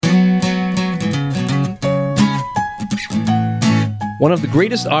One of the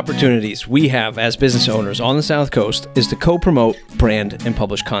greatest opportunities we have as business owners on the South Coast is to co-promote, brand, and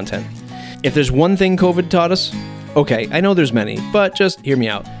publish content. If there's one thing COVID taught us, okay, I know there's many, but just hear me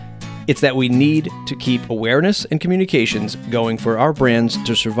out. It's that we need to keep awareness and communications going for our brands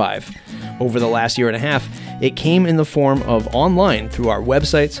to survive. Over the last year and a half, it came in the form of online through our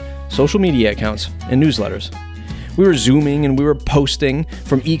websites, social media accounts, and newsletters. We were Zooming and we were posting.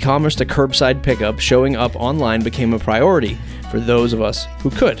 From e-commerce to curbside pickup, showing up online became a priority for those of us who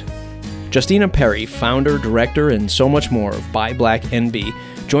could. Justina Perry, founder, director, and so much more of Buy Black NB,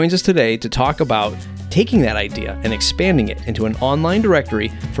 joins us today to talk about taking that idea and expanding it into an online directory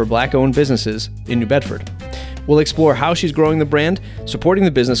for Black-owned businesses in New Bedford. We'll explore how she's growing the brand, supporting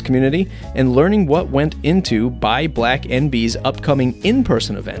the business community, and learning what went into Buy Black NB's upcoming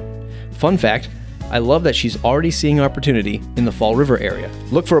in-person event. Fun fact, I love that she's already seeing opportunity in the Fall River area.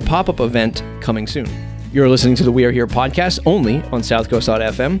 Look for a pop-up event coming soon. You're listening to the We Are Here podcast only on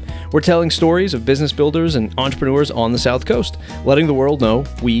southcoast.fm. We're telling stories of business builders and entrepreneurs on the South Coast, letting the world know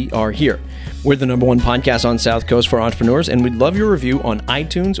we are here. We're the #1 podcast on South Coast for entrepreneurs, and we'd love your review on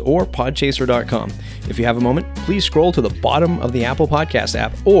iTunes or podchaser.com. If you have a moment, please scroll to the bottom of the Apple Podcast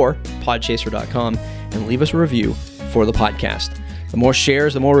app or podchaser.com and leave us a review for the podcast. The more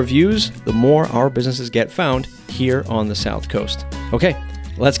shares, the more reviews, the more our businesses get found here on the South Coast. Okay,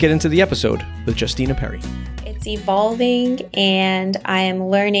 let's get into the episode with Justina Perry. It's evolving and I am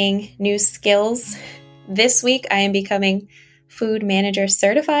learning new skills. This week, I am becoming food manager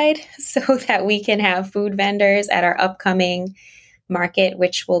certified so that we can have food vendors at our upcoming market,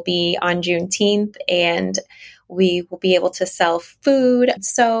 which will be on Juneteenth, and we will be able to sell food.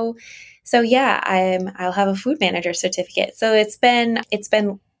 So yeah, I'll have a food manager certificate. So it's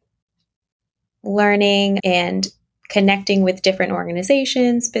been learning and connecting with different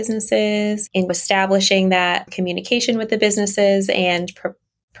organizations, businesses, and establishing that communication with the businesses and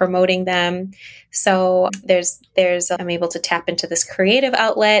promoting them. So I'm able to tap into this creative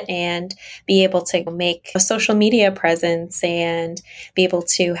outlet and be able to make a social media presence and be able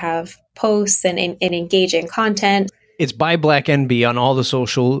to have posts and engage in content. It's Buy Black NB on all the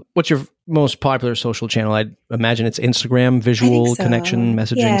social. What's your most popular social channel? I'd imagine it's Instagram, visual, connection,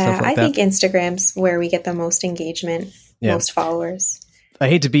 messaging, stuff like that. I think Instagram's where we get the most engagement, most followers. I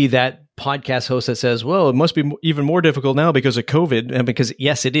hate to be that podcast host that says, well, it must be even more difficult now because of COVID. And because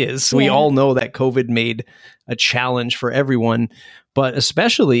yes, it is. We all know that COVID made a challenge for everyone, but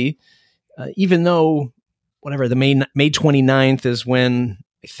especially even though the May 29th is when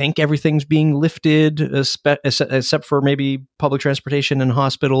I think everything's being lifted, except for maybe public transportation and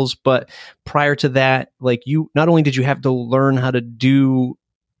hospitals. But prior to that, not only did you have to learn how to do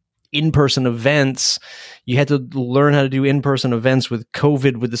in-person events, you had to learn how to do in-person events with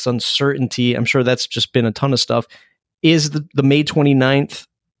COVID, with this uncertainty. I'm sure that's just been a ton of stuff. Is the May 29th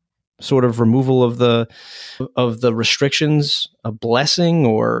sort of removal of the restrictions a blessing,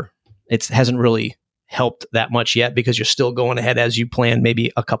 or it hasn't really helped that much yet because you're still going ahead as you planned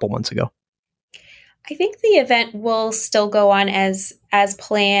maybe a couple months ago? I think the event will still go on as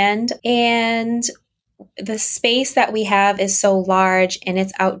planned, and the space that we have is so large and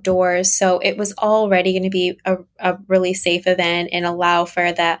it's outdoors. So it was already going to be a really safe event and allow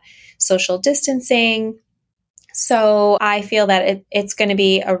for that social distancing. So I feel that it's going to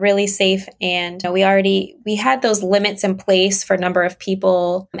be a really safe, and we had those limits in place for number of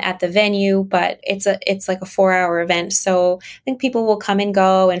people at the venue, but it's like a 4-hour event. So I think people will come and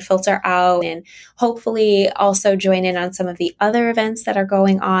go and filter out and hopefully also join in on some of the other events that are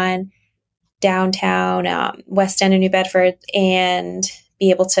going on downtown, West End of New Bedford, and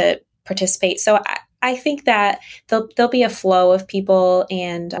be able to participate. So I think that there'll be a flow of people,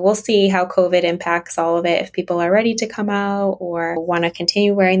 and we'll see how COVID impacts all of it. If people are ready to come out or want to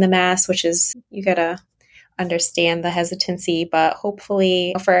continue wearing the mask, which is, you got to understand the hesitancy, but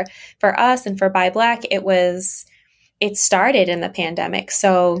hopefully for us and for Buy Black, it started in the pandemic.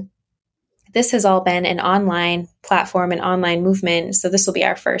 So this has all been an online platform, an online movement. So this will be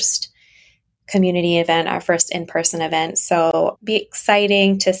our first community event, our first in-person event. So be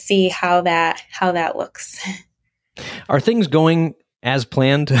exciting to see how that looks. Are things going as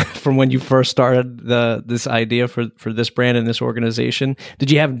planned from when you first started this idea for this brand and this organization?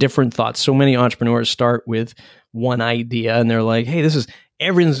 Did you have different thoughts? So many entrepreneurs start with one idea and they're like, hey,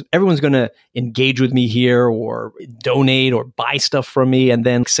 everyone's going to engage with me here or donate or buy stuff from me. And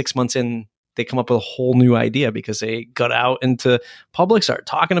then 6 months in, they come up with a whole new idea because they got out into public, started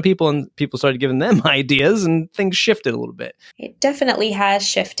talking to people, and people started giving them ideas, and things shifted a little bit. It definitely has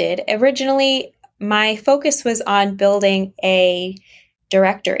shifted. Originally, my focus was on building a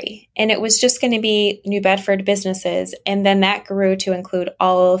directory. And it was just going to be New Bedford businesses. And then that grew to include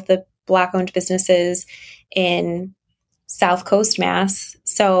all of the Black-owned businesses in South Coast, Mass.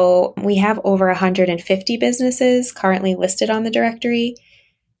 So we have over 150 businesses currently listed on the directory.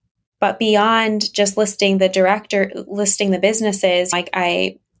 But beyond just listing the businesses, like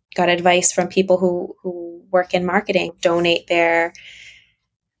I got advice from people who work in marketing, donate their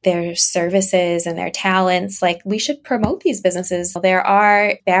services and their talents. Like, we should promote these businesses. There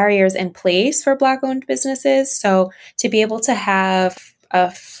are barriers in place for Black-owned businesses. So to be able to have a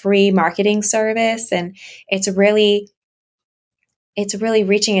free marketing service, and it's really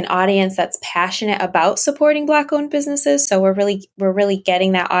reaching an audience that's passionate about supporting Black-owned businesses. So we're really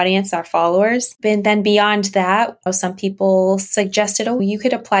getting that audience, our followers. And then beyond that, some people suggested, oh, you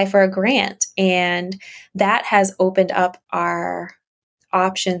could apply for a grant. And that has opened up our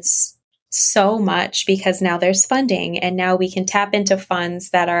options so much, because now there's funding, and now we can tap into funds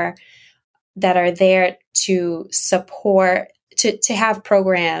that are there to support, to have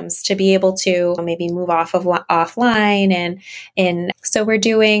programs, to be able to maybe move offline, and so we're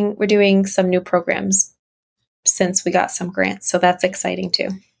doing some new programs since we got some grants, so that's exciting too.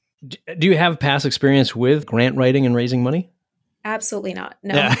 Do you have past experience with grant writing and raising money? Absolutely not.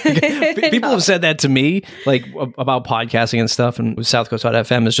 No. Yeah. People have said that to me, like about podcasting and stuff, and South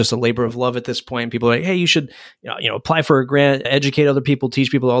Coast.fm is just a labor of love at this point. People are like, hey, you should apply for a grant, educate other people, teach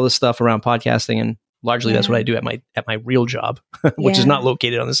people all this stuff around podcasting. And largely that's what I do at my real job, which is not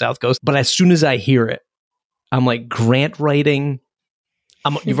located on the South Coast. But as soon as I hear it, I'm like, grant writing,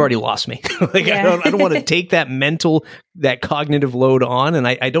 you've already lost me. I don't want to take that cognitive load on. And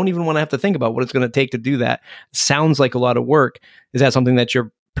I don't even want to have to think about what it's going to take to do that. It sounds like a lot of work. Is that something that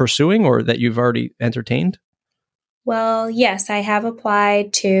you're pursuing or that you've already entertained? Well, yes, I have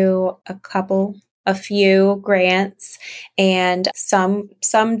applied to a few grants, and some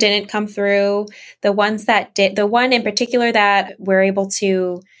didn't come through. The ones that did, the one in particular that we're able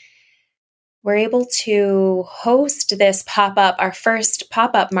to host this pop-up. Our first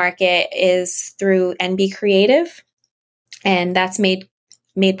pop-up market is through NB Creative, and that's made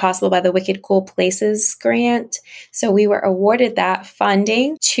possible by the Wicked Cool Places grant. So we were awarded that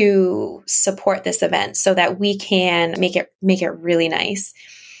funding to support this event so that we can make it really nice.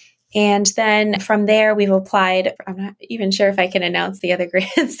 And then from there, we've applied. I'm not even sure if I can announce the other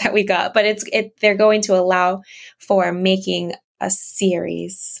grants that we got, but they're going to allow for making a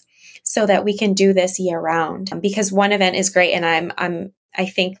series so that we can do this year round. Because one event is great, and I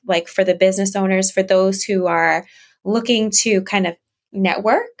think, like, for the business owners, for those who are looking to kind of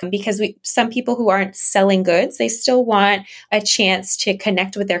network, because some people who aren't selling goods, they still want a chance to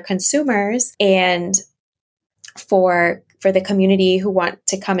connect with their consumers, and for the community who want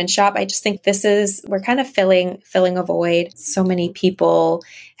to come and shop. I just think we're kind of filling a void. So many people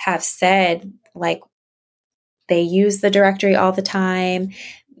have said, like, they use the directory all the time,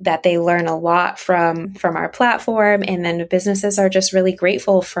 that they learn a lot from our platform, and then businesses are just really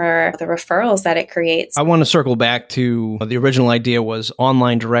grateful for the referrals that it creates. I want to circle back to the original idea was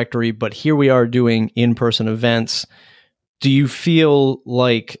online directory, but here we are doing in-person events. Do you feel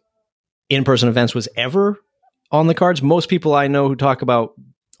like in-person events was ever on the cards? Most people I know who talk about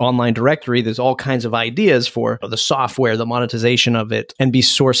online directory, there's all kinds of ideas for the software, the monetization of it. NB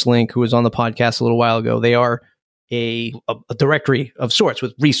SourceLink, who was on the podcast a little while ago, they are a directory of sorts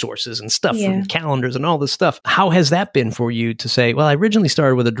with resources and stuff and calendars and all this stuff. How has that been for you to say, well, I originally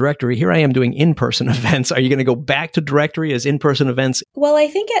started with a directory. Here I am doing in-person events. Are you going to go back to directory as in-person events? Well, I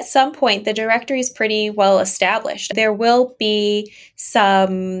think at some point the directory is pretty well established. There will be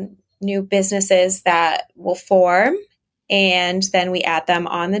some new businesses that will form, and then we add them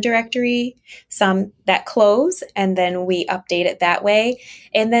on the directory, some that close, and then we update it that way.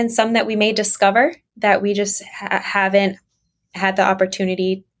 And then some that we may discover that we just haven't had the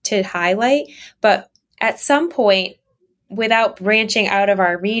opportunity to highlight. But at some point, without branching out of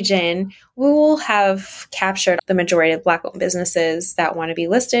our region, we will have captured the majority of Black-owned businesses that want to be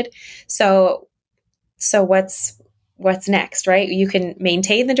listed. So what's next, right? You can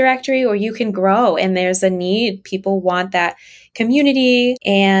maintain the directory or you can grow, and there's a need. People want that community,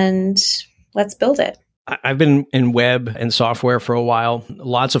 and let's build it. I've been in web and software for a while.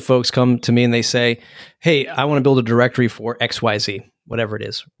 Lots of folks come to me and they say, hey, I want to build a directory for XYZ, whatever it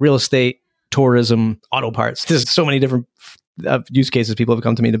is, real estate, tourism, auto parts. There's so many different use cases people have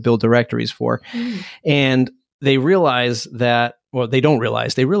come to me to build directories for. And they realize that, well, they don't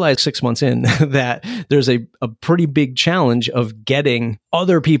realize, they realize 6 months in that there's a pretty big challenge of getting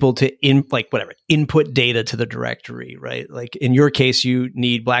other people to input data to the directory, right? Like in your case, you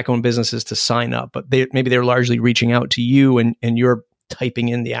need Black-owned businesses to sign up, but maybe they're largely reaching out to you and you're typing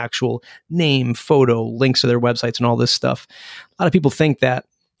in the actual name, photo, links to their websites and all this stuff. A lot of people think that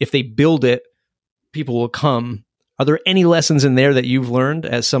if they build it, people will come. Are there any lessons in there that you've learned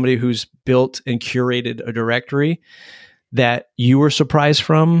as somebody who's built and curated a directory that you were surprised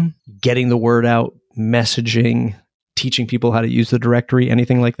from, getting the word out, messaging, teaching people how to use the directory,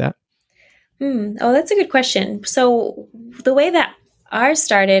 anything like that? Oh, that's a good question. So the way that ours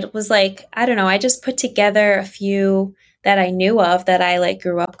started was like, I don't know, I just put together a few that I knew of that I like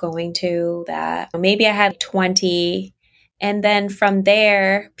grew up going to, that maybe I had 20. And then from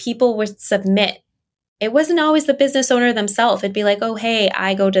there, people would submit. It wasn't always the business owner themselves. It'd be like, oh, hey,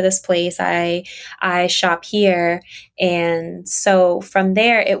 I go to this place. I shop here. And so from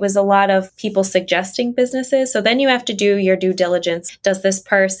there, it was a lot of people suggesting businesses. So then you have to do your due diligence. Does this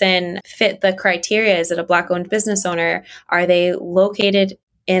person fit the criteria? Is it a Black-owned business owner? Are they located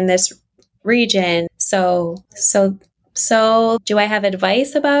in this region? So do I have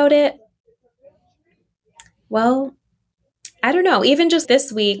advice about it? Well, I don't know. Even just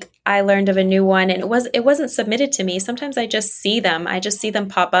this week, I learned of a new one, and it wasn't submitted to me. Sometimes I just see them. I just see them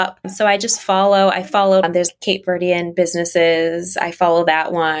pop up. So I just follow. There's Cape Verdean businesses. I follow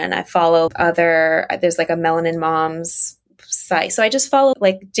that one. I follow there's like a Melanin Moms site. So I just follow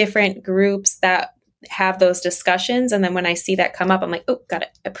like different groups that have those discussions. And then when I see that come up, I'm like, oh, got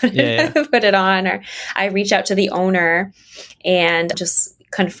it. I put it on, or I reach out to the owner and just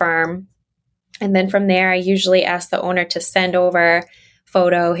confirm. And then from there, I usually ask the owner to send over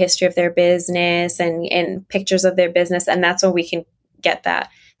photo history of their business and pictures of their business. And that's when we can get that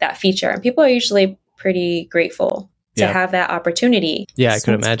feature. And people are usually pretty grateful to have that opportunity. Yeah, I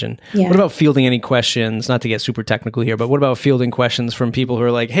could imagine. Yeah. What about fielding any questions? Not to get super technical here, but what about fielding questions from people who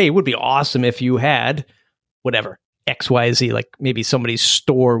are like, hey, it would be awesome if you had whatever, XYZ, like maybe somebody's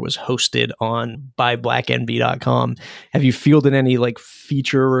store was hosted on buyblacknb.com. Have you fielded any like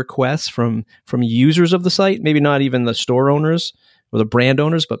feature requests from users of the site? Maybe not even the store owners or the brand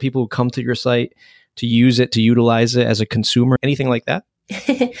owners, but people who come to your site to use it, to utilize it as a consumer, anything like that?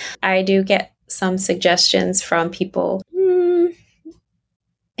 I do get some suggestions from people.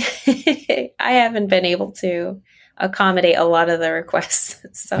 I haven't been able to accommodate a lot of the requests.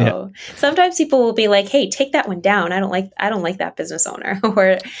 So sometimes people will be like, hey, take that one down. I don't like that business owner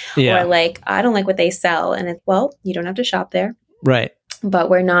or like, I don't like what they sell. And it's, well, you don't have to shop there. Right. But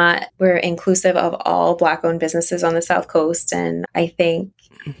we're inclusive of all Black-owned businesses on the South Coast. And I think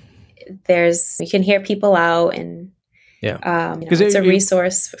you can hear people out, and it's a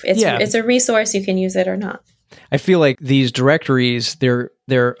resource. It's a resource. You can use it or not. I feel like these directories, they're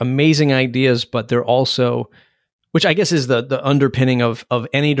amazing ideas, but they're also, which I guess is the underpinning of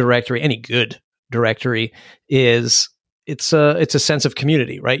any directory, any good directory, is it's a sense of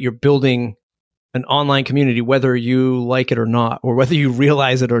community, right? You're building an online community, whether you like it or not, or whether you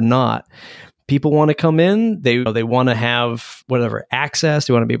realize it or not. People want to come in. They want to have whatever access.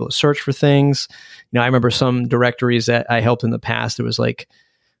 They want to be able to search for things. I remember some directories that I helped in the past. It was like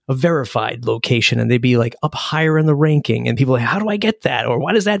a verified location, and they'd be like up higher in the ranking, and people are like, how do I get that? Or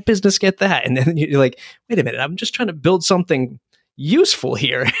why does that business get that? And then you're like, wait a minute, I'm just trying to build something useful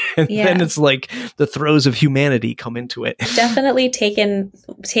here. And then it's like the throes of humanity come into it. Definitely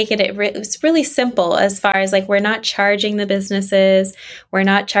it's really simple as far as like, we're not charging the businesses. We're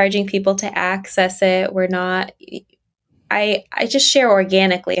not charging people to access it. We're not, I just share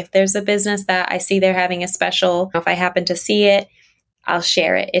organically. If there's a business that I see they're having a special, if I happen to see it, I'll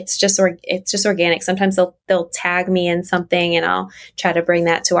share it. It's just organic. Sometimes they'll tag me in something, and I'll try to bring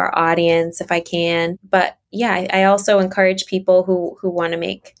that to our audience if I can. But yeah, I also encourage people who want to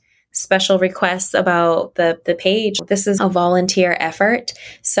make special requests about the page. This is a volunteer effort,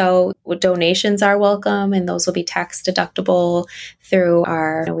 so donations are welcome, and those will be tax deductible through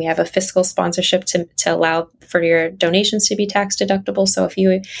we have a fiscal sponsorship to allow for your donations to be tax deductible. So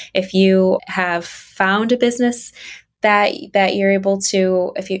if you have found a business that you're able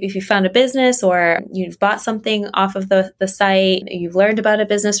to, if you found a business or you've bought something off of the site, you've learned about a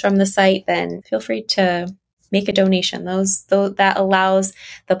business from the site, then feel free to make a donation. That allows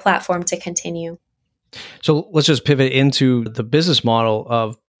the platform to continue. So let's just pivot into the business model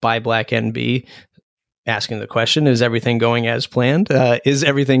of Buy Black NB. Asking the question, is everything going as planned? Is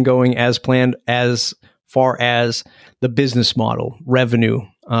everything going as planned as far as the business model, revenue?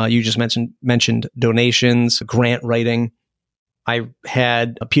 You just mentioned donations, grant writing. I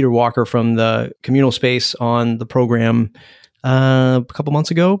had Peter Walker from the Communal Space on the program a couple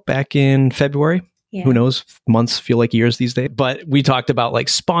months ago, back in February. Yeah. Who knows? Months feel like years these days. But we talked about like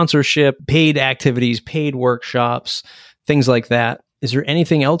sponsorship, paid activities, paid workshops, things like that. Is there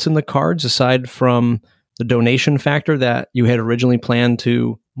anything else in the cards aside from the donation factor that you had originally planned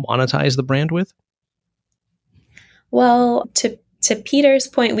to monetize the brand with? Well, to Peter's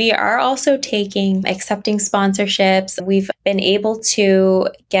point, we are also accepting sponsorships. We've been able to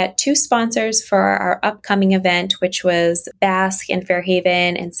get 2 sponsors for our upcoming event, which was Basque in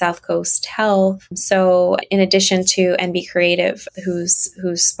Fairhaven and South Coast Health. So in addition to NB Creative, who's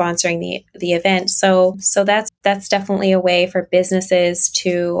sponsoring the event. So that's definitely a way for businesses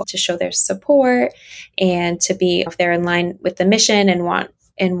to show their support and to be, if they're in line with the mission and want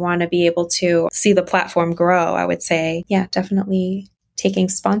to be able to see the platform grow, I would say, yeah, definitely taking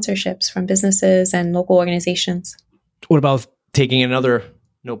sponsorships from businesses and local organizations. What about taking another,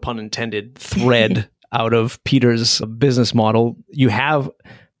 no pun intended, thread out of Peter's business model? You have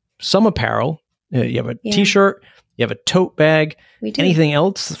some apparel. You have a t-shirt. You have a tote bag. We do. Anything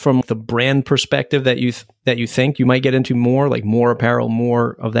else from the brand perspective that you think you might get into more, like more apparel,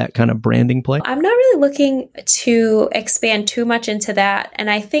 more of that kind of branding play? I'm not really looking to expand too much into that.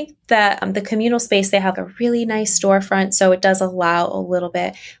 And I think that the communal space, they have a really nice storefront. So it does allow a little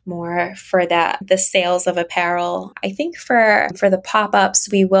bit more for the sales of apparel. I think for the pop-ups,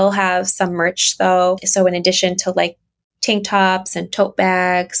 we will have some merch though. So in addition to like tank tops and tote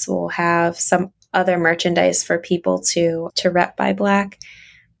bags, we'll have some other merchandise for people to rep by Black.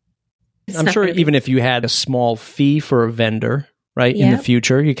 I'm sure even if you had a small fee for a vendor, right, in the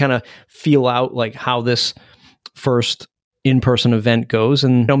future, you kind of feel out like how this first in-person event goes.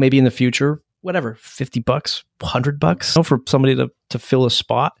 And maybe in the future, whatever, $50, $100 for somebody to fill a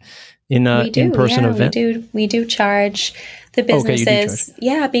spot in an in-person event. We do charge the businesses. Okay, you do charge.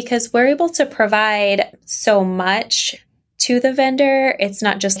 Yeah, because we're able to provide so much to the vendor. It's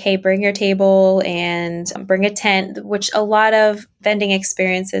not just, hey, bring your table and bring a tent, which a lot of vending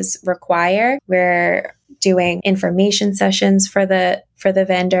experiences require. We're doing information sessions for the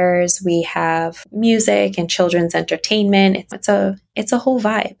vendors. We have music and children's entertainment. It's a whole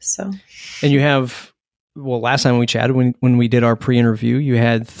vibe. So, and you have, last time we chatted, when we did our pre-interview, you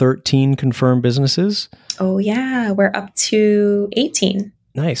had 13 confirmed businesses. Oh yeah, we're up to 18.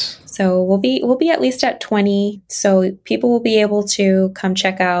 Nice. So we'll be at least at 20. So people will be able to come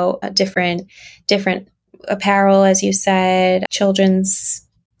check out different apparel, as you said, children's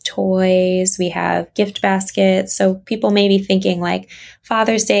toys. We have gift baskets. So people may be thinking like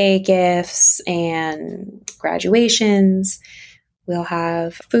Father's Day gifts and graduations. We'll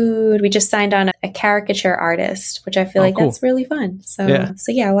have food. We just signed on a caricature artist, which I feel cool. That's really fun. So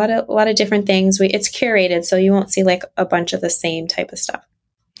yeah, a lot of different things. It's curated, so you won't see like a bunch of the same type of stuff.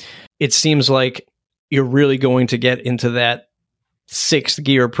 It seems like you're really going to get into that 6th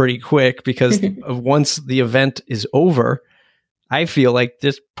gear pretty quick because once the event is over, I feel like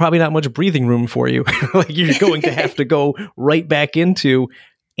there's probably not much breathing room for you. Like you're going to have to go right back into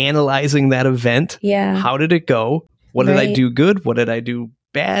analyzing that event. Yeah. How did it go? What did I do good? What did I do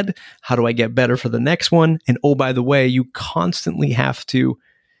bad? How do I get better for the next one? And oh, by the way, you constantly have to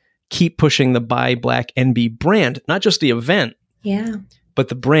keep pushing the Buy Black NB brand, not just the event. Yeah. But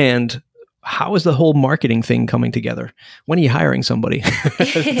the brand. How is the whole marketing thing coming together? When are you hiring somebody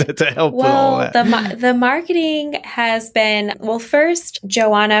to help with all that? The marketing has been, first,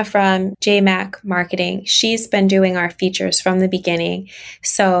 Joanna from JMac Marketing, she's been doing our features from the beginning.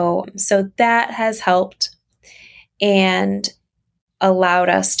 So that has helped and allowed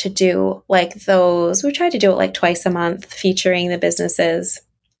us to do like those. We tried to do it like twice a month, featuring the businesses.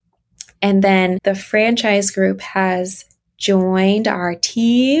 And then the franchise group has joined our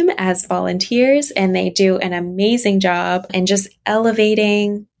team as volunteers, and they do an amazing job and just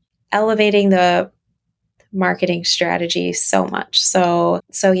elevating the marketing strategy so much. So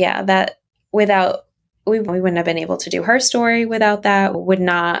yeah, that we wouldn't have been able to do her story without that, would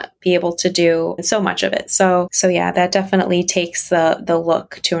not be able to do so much of it. So yeah, that definitely takes the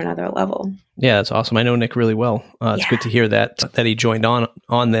look to another level. Yeah, that's awesome. I know Nick really well. It's good to hear that he joined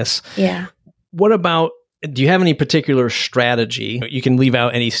on this. Yeah. What about, do you have any particular strategy? You can leave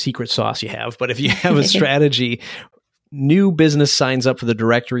out any secret sauce you have, but if you have a strategy, new business signs up for the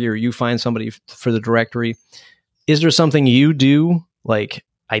directory or you find somebody for the directory, is there something you do? Like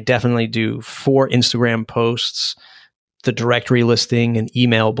I definitely do 4 Instagram posts, the directory listing, and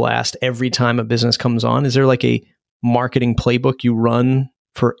email blast every time a business comes on. Is there like a marketing playbook you run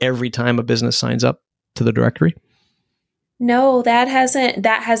for every time a business signs up to the directory? No, that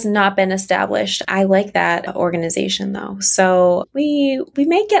has not been established. I like that organization though. So we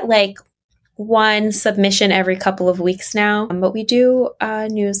may get like one submission every couple of weeks now, but we do a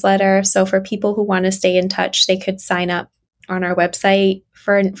newsletter. So for people who want to stay in touch, they could sign up on our website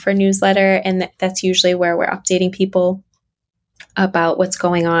for newsletter. And that's usually where we're updating people about what's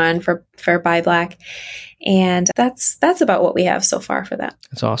going on for Buy Black. And that's about what we have so far for that.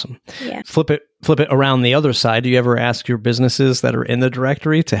 That's awesome. Yeah. Flip it around the other side. Do you ever ask your businesses that are in the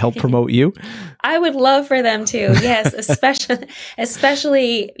directory to help promote you? I would love for them to. Yes,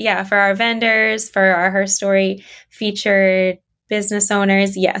 especially for our vendors, for our Her Story featured business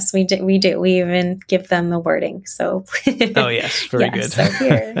owners. Yes, we do. We even give them the wording. So oh yes, very good. So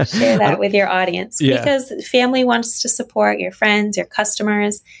here, share that with your audience because family wants to support your friends, your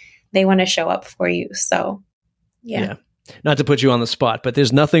customers. They want to show up for you. So, yeah. Not to put you on the spot, but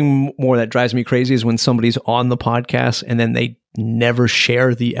there's nothing more that drives me crazy is when somebody's on the podcast and then they never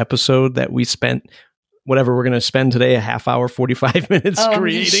share the episode that we spent, whatever we're going to spend today, a half hour, 45 minutes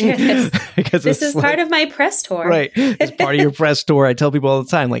creating. Because this is part of my press tour. Right. It's part of your press tour. I tell people all the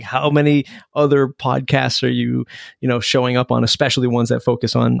time, like, how many other podcasts are you showing up on, especially ones that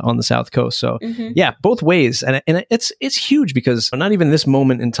focus on the South Coast. So both ways. And it's huge because not even this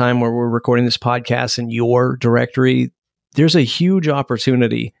moment in time where we're recording this podcast in your directory, there's a huge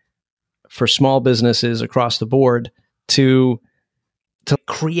opportunity for small businesses across the board to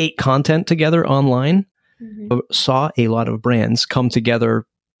create content together online. Saw a lot of brands come together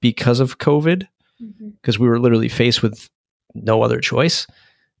because of COVID, because we were literally faced with no other choice.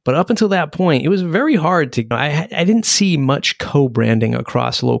 But up until that point, it was very hard to, I didn't see much co-branding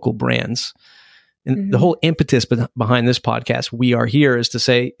across local brands. And the whole impetus behind this podcast, We Are Here, is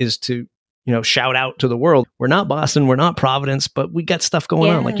to shout out to the world. We're not Boston, we're not Providence, but we got stuff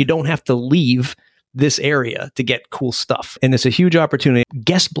going on. Like, you don't have to leave this area to get cool stuff. And it's a huge opportunity.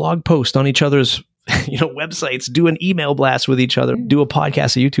 Guest blog post on each other's websites, do an email blast with each other, do a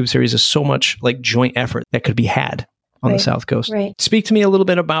podcast, a YouTube series. Is so much like joint effort that could be had on the South Coast. Right. Speak to me a little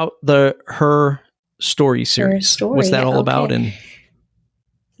bit about the Her Story series. What's that all about? And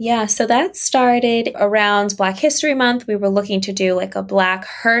so that started around Black History Month. We were looking to do like a Black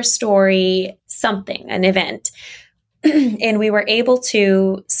Her Story something, an event. And we were able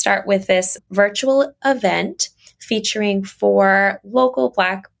to start with this virtual event featuring 4 local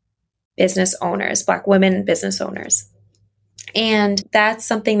Black business owners, Black women business owners. And that's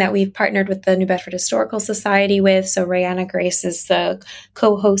something that we've partnered with the New Bedford Historical Society with. So Rihanna Grace is the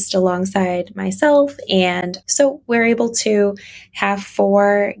co-host alongside myself. And so we're able to have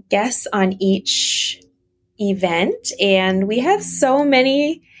 4 guests on each event. And we have so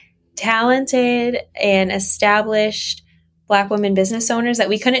many talented and established Black women business owners that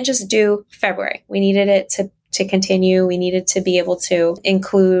we couldn't just do February. We needed it to continue. We needed to be able to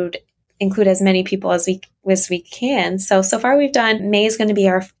include as many people as we can. So far we've done, May is going to be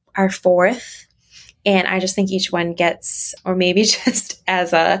our 4th. And I just think each one gets, or maybe just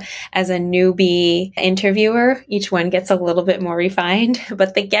as a newbie interviewer, each one gets a little bit more refined,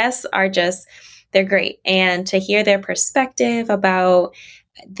 but the guests are they're great. And to hear their perspective about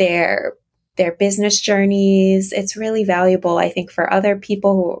their business journeys, it's really valuable, I think, for other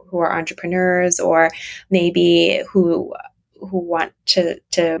people who are entrepreneurs or maybe who want to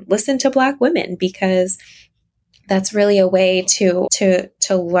listen to Black women, because that's really a way to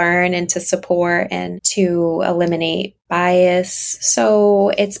learn and to support and to eliminate bias. So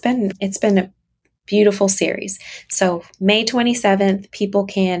it's been a beautiful series. So May 27th, people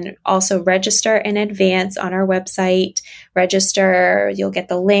can also register in advance on our website. Register, you'll get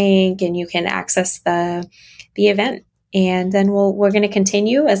the link and you can access the event. And then we're going to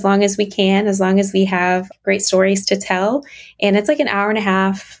continue as long as we can, as long as we have great stories to tell. And it's like an hour and a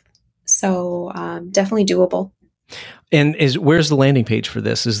half. So definitely doable. And where's the landing page for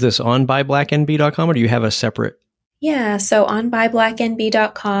this? Is this on buyblacknb.com or do you have a separate? Yeah, so on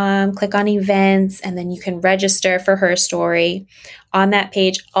buyblacknb.com, click on events, and then you can register for Her Story. On that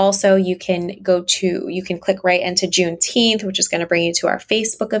page, also, you can click right into Juneteenth, which is going to bring you to our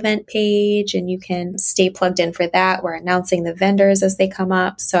Facebook event page, and you can stay plugged in for that. We're announcing the vendors as they come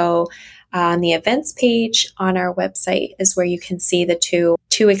up. So on the events page on our website is where you can see the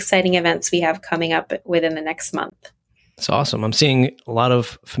two exciting events we have coming up within the next month. It's awesome. I'm seeing a lot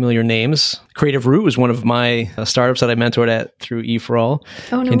of familiar names. Creative Root was one of my startups that I mentored at through E4All.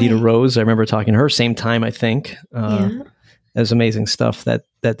 Oh, no Candida way. Rose, I remember talking to her same time, I think. That was amazing stuff that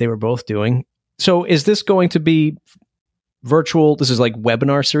they were both doing. So is this going to be virtual? This is like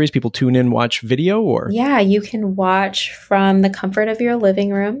webinar series. People tune in, watch video, or? Yeah, you can watch from the comfort of your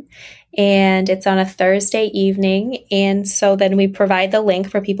living room. And it's on a Thursday evening. And so then we provide the link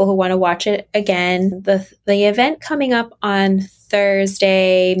for people who want to watch it again. The event coming up on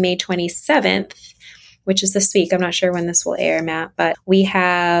Thursday, May 27th, which is this week. I'm not sure when this will air, Matt, but we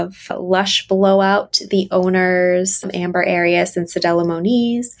have Lush Blowout, the owners, Amber Arias and Cedella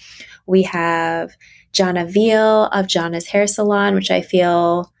Moniz. We have Jonna Veal of Jonna's Hair Salon, which I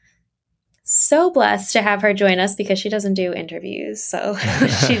feel so blessed to have her join us because she doesn't do interviews. So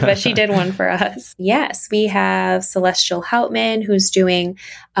but she did one for us. Yes, we have Celestial Houtman, who's doing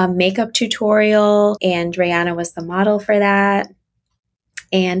a makeup tutorial, and Rihanna was the model for that.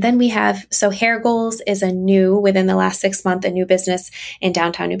 And then we have, Hair Goals is within the last 6 months, a new business in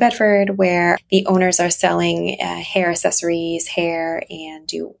downtown New Bedford where the owners are selling hair accessories, hair, and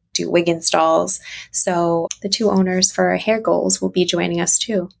do wig installs. So the two owners for Hair Goals will be joining us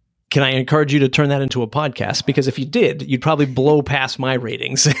too. Can I encourage you to turn that into a podcast? Because if you did, you'd probably blow past my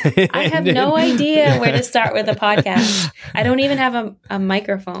ratings. I have no idea where to start with a podcast. I don't even have a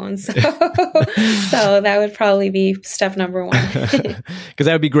microphone. So that would probably be step number one. Because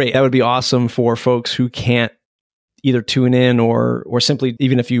that would be great. That would be awesome for folks who can't either tune in or simply,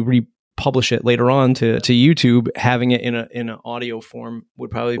 even if you republish it later on to YouTube, having it in an audio form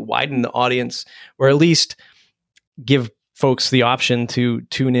would probably widen the audience, or at least give folks the option to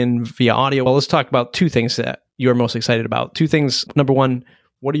tune in via audio. Well, let's talk about two things that you're most excited about. Two things. Number one,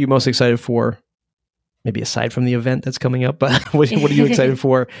 what are you most excited for? Maybe aside from the event that's coming up, but what are you excited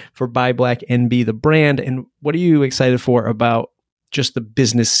for Buy Black NB, the brand? And what are you excited for about just the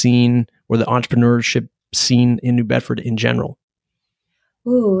business scene or the entrepreneurship scene in New Bedford in general?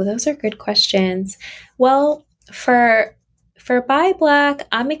 Ooh, those are good questions. Well, for Buy Black,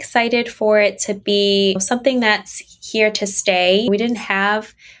 I'm excited for it to be something that's here to stay. We didn't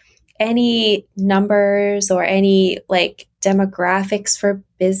have any numbers or any demographics for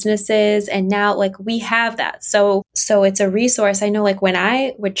businesses, and now we have that. So it's a resource. I know when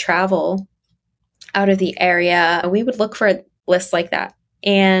I would travel out of the area, we would look for lists like that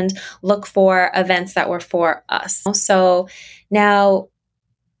and look for events that were for us. So now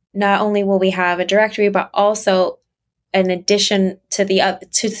not only will we have a directory, but also in addition to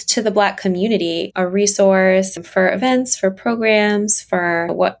the Black community, a resource for events, for programs, for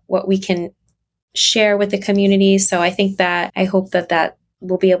what we can share with the community. So I hope that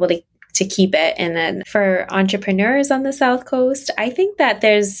we'll be able to keep it. And then for entrepreneurs on the South Coast, I think that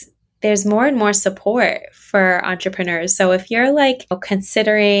there's more and more support for entrepreneurs. So if you're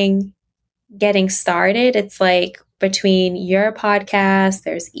considering getting started, it's between your podcast,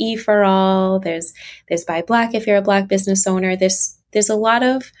 there's E for All, there's Buy Black if you're a Black business owner. There's a lot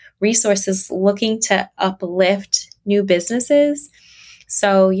of resources looking to uplift new businesses.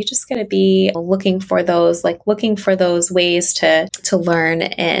 So you just got to be looking for those ways to learn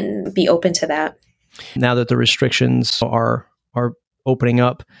and be open to that. Now that the restrictions are opening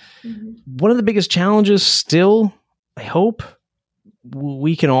up, one of the biggest challenges still, I hope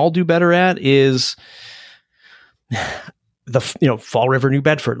we can all do better at, is the Fall River, New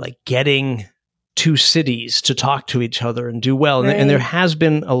Bedford, getting two cities to talk to each other and do well. Right. And there has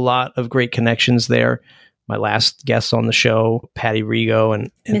been a lot of great connections there. My last guests on the show, Patty Rigo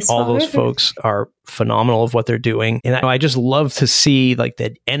and all those folks are phenomenal of what they're doing. And I just love to see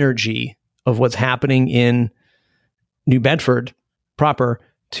the energy of what's happening in New Bedford proper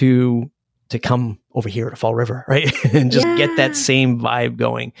to come over here to Fall River, right? And just get that same vibe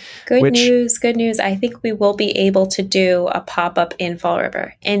going. Good news. I think we will be able to do a pop-up in Fall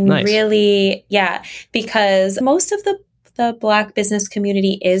River. And nice. Really, because most of the Black business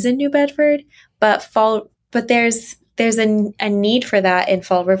community is in New Bedford, but there's a need for that in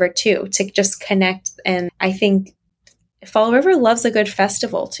Fall River too, to just connect. And I think Fall River loves a good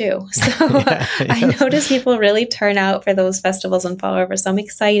festival too. So I notice people really turn out for those festivals in Fall River. So I'm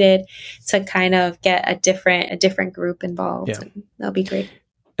excited to kind of get a different group involved. Yeah. And that'll be great.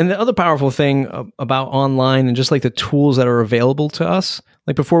 And the other powerful thing about online and just the tools that are available to us,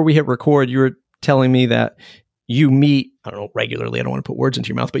 before we hit record, you were telling me that you meet, I don't know, regularly, I don't want to put words into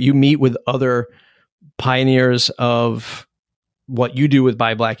your mouth, but you meet with other pioneers of what you do with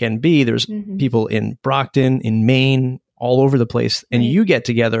Buy Black NB. There's people in Brockton, in Maine, all over the place, and you get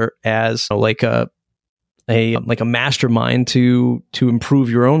together as a mastermind to improve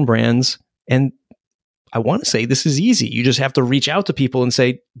your own brands. And I want to say this is easy. You just have to reach out to people and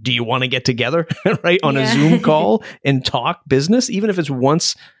say, do you want to get together right on a Zoom call and talk business? Even if it's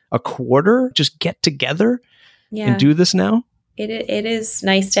once a quarter, just get together and do this now. It is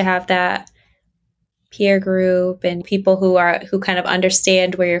nice to have that peer group and people who kind of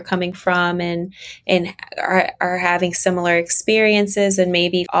understand where you're coming from and are having similar experiences and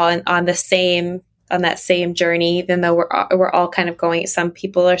maybe on that same journey, even though we're all kind of going. Some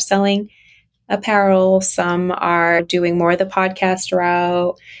people are selling apparel, some are doing more of the podcast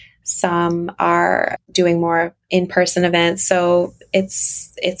route, some are doing more in-person events. So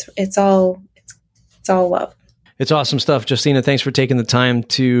it's all love. It's awesome stuff. Justina, thanks for taking the time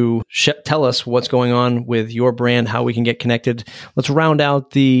to tell us what's going on with your brand, how we can get connected. Let's round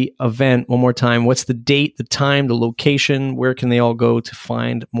out the event one more time. What's the date, the time, the location? Where can they all go to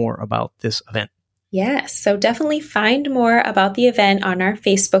find more about this event? Yes, so definitely find more about the event on our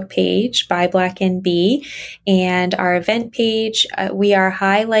Facebook page, Buy Black NB, and our event page. We are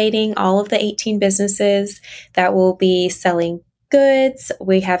highlighting all of the 18 businesses that will be selling goods.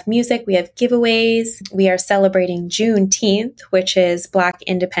 We have music, we have giveaways. We are celebrating Juneteenth, which is Black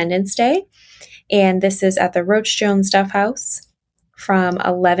Independence Day. And this is at the Roach Jones Duff House from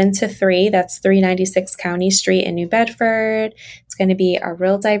 11 to 3. That's 396 County Street in New Bedford. It's going to be a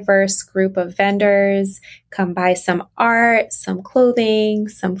real diverse group of vendors. Come buy some art, some clothing,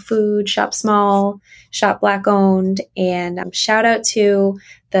 some food, shop small, shop Black owned. And shout out to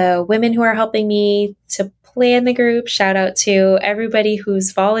the women who are helping me to plan the group. Shout out to everybody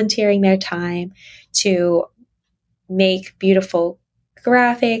who's volunteering their time to make beautiful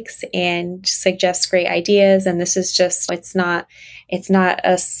graphics and suggest great ideas. And this is just, it's not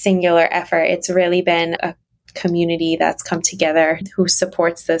a singular effort. It's really been a community that's come together who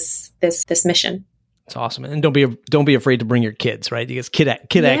supports this mission. It's awesome. And don't be afraid to bring your kids, right? Because kid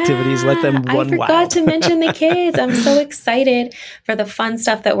activities, let them run wild. I forgot to mention the kids. I'm so excited for the fun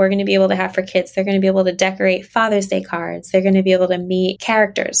stuff that we're going to be able to have for kids. They're going to be able to decorate Father's Day cards. They're going to be able to meet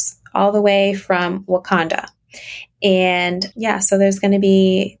characters all the way from Wakanda. And yeah, so there's going to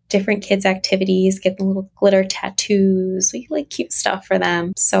be different kids activities, getting little glitter tattoos, like cute stuff for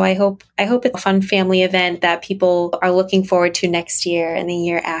them. So I hope it's a fun family event that people are looking forward to next year and the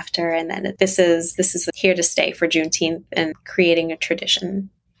year after. And then this is here to stay for Juneteenth and creating a tradition.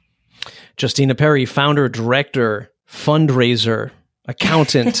 Justina Perry, founder, director, fundraiser,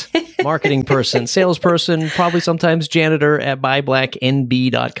 accountant, marketing person, salesperson, probably sometimes janitor at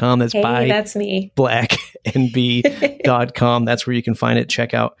buyblacknb.com. That's me. Blacknb.com. That's where you can find it.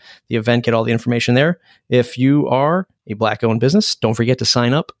 Check out the event, get all the information there. If you are a Black-owned business, don't forget to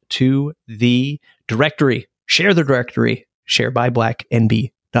sign up to the directory. Share the directory. Share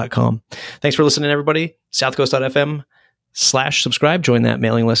buyblacknb.com. Thanks for listening, everybody. Southcoast.fm/subscribe. Join that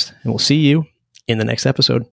mailing list, and we'll see you in the next episode.